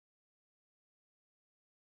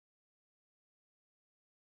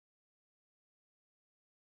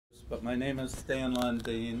but my name is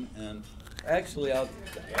Mr.Lundine, and actually I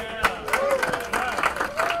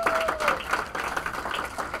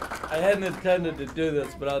hadn't intended to do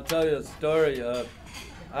this, but I'll tell you a story.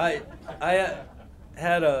 I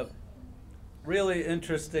had a really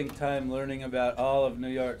interesting time learning about all of New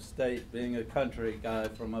York State, being a country guy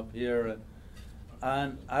from up here.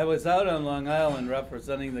 And I was out on Long Island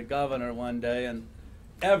representing the governor one day, and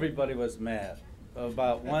everybody was mad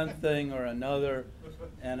about one thing or another.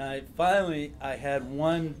 And I had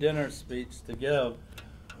one dinner speech to give,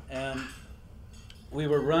 and we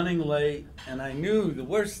were running late, and I knew the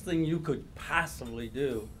worst thing you could possibly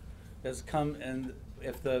do is come, and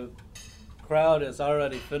if the crowd has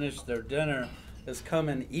already finished their dinner, is come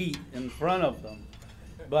and eat in front of them.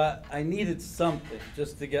 But I needed something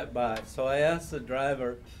just to get by. So I asked the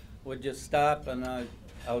driver, would you stop and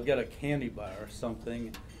I'll get a candy bar or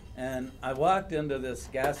something. And I walked into this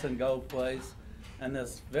gas and go place, and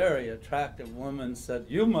this very attractive woman said,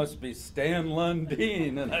 "You must be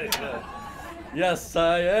Mr.Lundine." And I said, "Yes,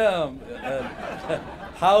 I am." And,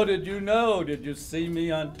 "How did you know? Did you see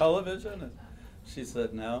me on television?" And she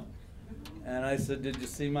said, "No." And I said, "Did you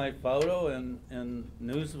see my photo in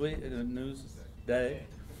Newsweek, in Newsday,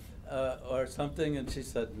 or something?" And she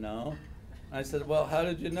said, "No." I said, "Well, how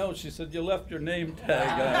did you know?" She said, "You left your name tag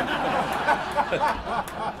on."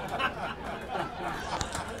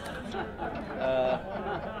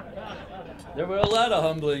 There were a lot of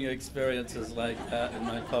humbling experiences like that in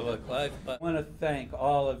my public life, but I want to thank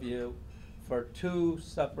all of you for two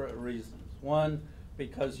separate reasons. One,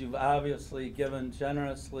 because you've obviously given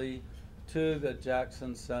generously to the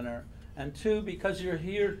Jackson Center, and two, because you're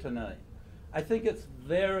here tonight. I think it's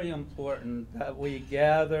very important that we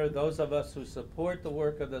gather, those of us who support the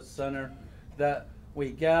work of the center, that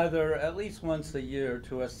we gather at least once a year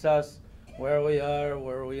to assess where we are,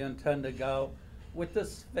 where we intend to go, with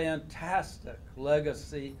this fantastic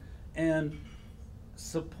legacy and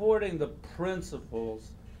supporting the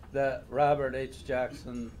principles that Robert H.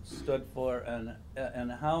 Jackson stood for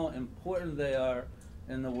and how important they are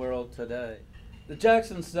in the world today. The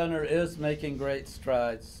Jackson Center is making great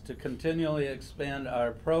strides to continually expand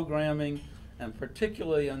our programming, and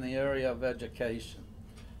particularly in the area of education.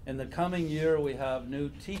 In the coming year, we have new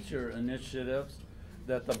teacher initiatives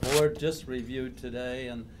that the board just reviewed today,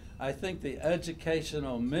 and I think the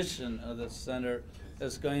educational mission of the center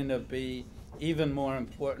is going to be even more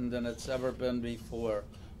important than it's ever been before.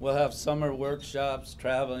 We'll have summer workshops,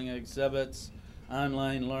 traveling exhibits,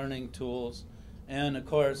 online learning tools, and of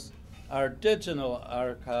course, our digital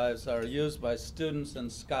archives are used by students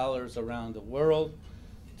and scholars around the world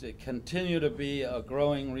to continue to be a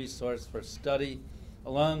growing resource for study,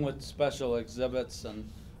 along with special exhibits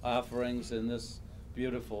and offerings in this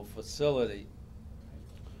beautiful facility.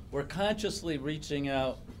 We're consciously reaching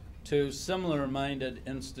out to similar-minded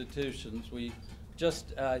institutions. We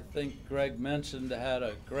just, I think Greg mentioned, had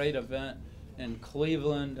a great event in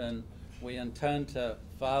Cleveland, and we intend to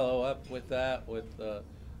follow up with that with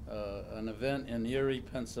an event in Erie,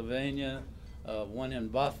 Pennsylvania, one in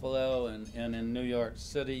Buffalo, and in New York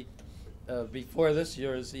City before this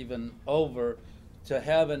year is even over, to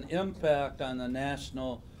have an impact on the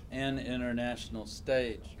national and international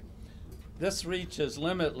stage. This reach is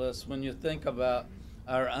limitless when you think about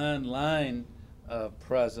our online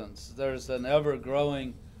presence. There's an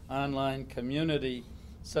ever-growing online community,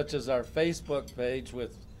 such as our Facebook page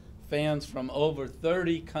with fans from over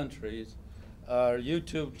 30 countries, our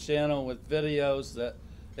YouTube channel with videos that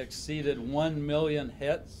exceeded 1 million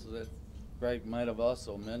hits, that Greg might have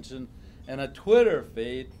also mentioned, and a Twitter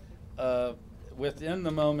feed with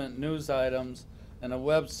in-the-moment news items, and a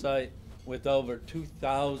website with over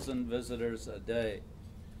 2,000 visitors a day.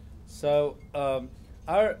 So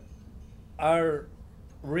our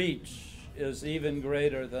reach is even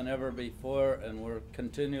greater than ever before, and we're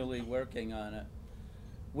continually working on it.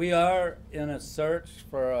 We are in a search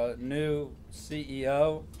for a new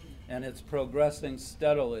CEO, and it's progressing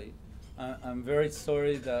steadily. I'm very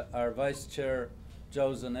sorry that our Vice Chair,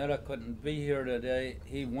 Joe Zanetta, couldn't be here today.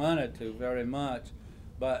 He wanted to very much,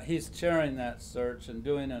 but he's chairing that search and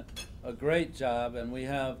doing a great job, and we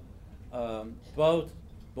have both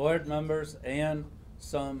board members and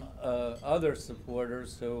some other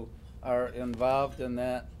supporters who are involved in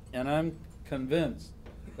that, and I'm convinced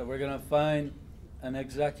that we're going to find an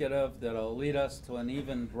executive that will lead us to an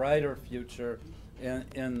even brighter future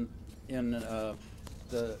in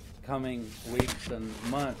the coming weeks and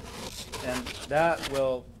months. And that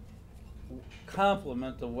will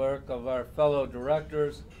complement the work of our fellow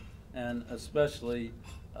directors, and especially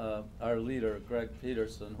our leader, Greg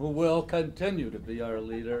Peterson, who will continue to be our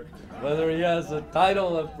leader. Whether he has the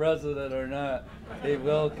title of president or not, he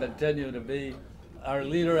will continue to be our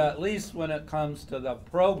leader, at least when it comes to the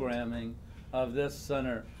programming of this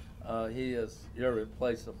center. He is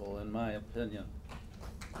irreplaceable, in my opinion.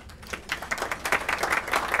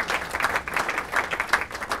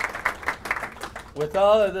 With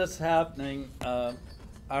all of this happening,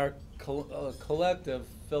 our collective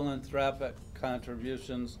philanthropic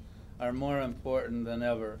contributions are more important than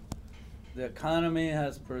ever. The economy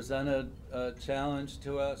has presented a challenge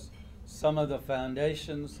to us. Some of the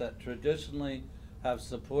foundations that traditionally have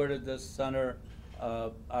supported this center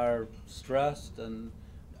are stressed, and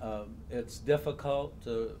it's difficult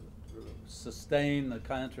to sustain the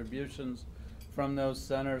contributions from those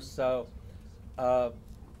centers. So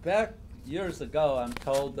back years ago, I'm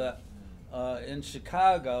told that in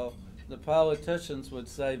Chicago, the politicians would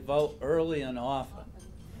say, vote early and often.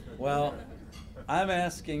 Well, I'm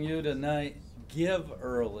asking you tonight, give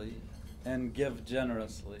early and give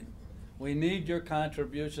generously. We need your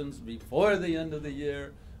contributions before the end of the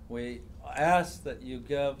year. We ask that you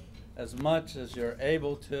give as much as you're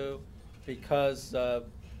able to, because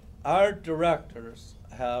our directors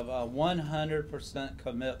have a 100%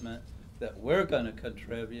 commitment that we're going to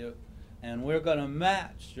contribute, and we're going to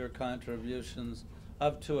match your contributions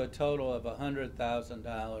up to a total of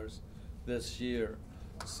 $100,000 this year.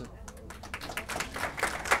 So,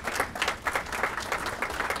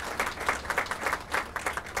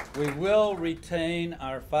 we will retain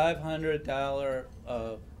our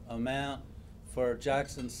 $500 amount for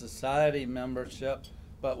Jackson Society membership,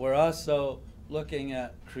 but we're also looking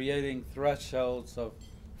at creating thresholds of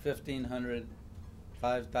 $1,500,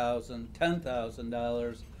 $5,000,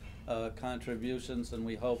 $10,000 contributions, and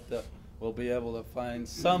we hope that we'll be able to find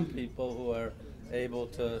some people who are able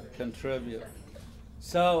to contribute.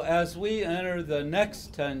 So as we enter the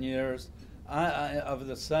next 10 years of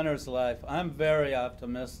the center's life, I'm very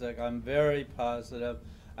optimistic. I'm very positive.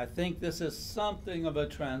 I think this is something of a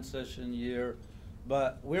transition year,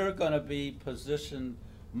 but we're going to be positioned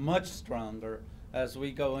much stronger as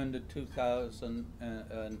we go into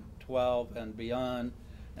 2012 and beyond.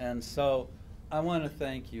 And so I want to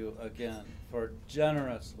thank you again for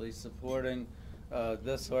generously supporting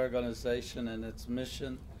this organization and its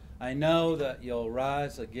mission. I know that you'll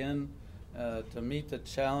rise again to meet the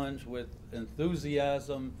challenge with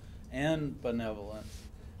enthusiasm and benevolence.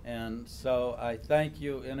 And so I thank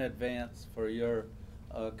you in advance for your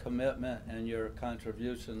commitment and your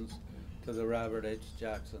contributions to the Robert H.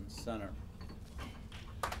 Jackson Center.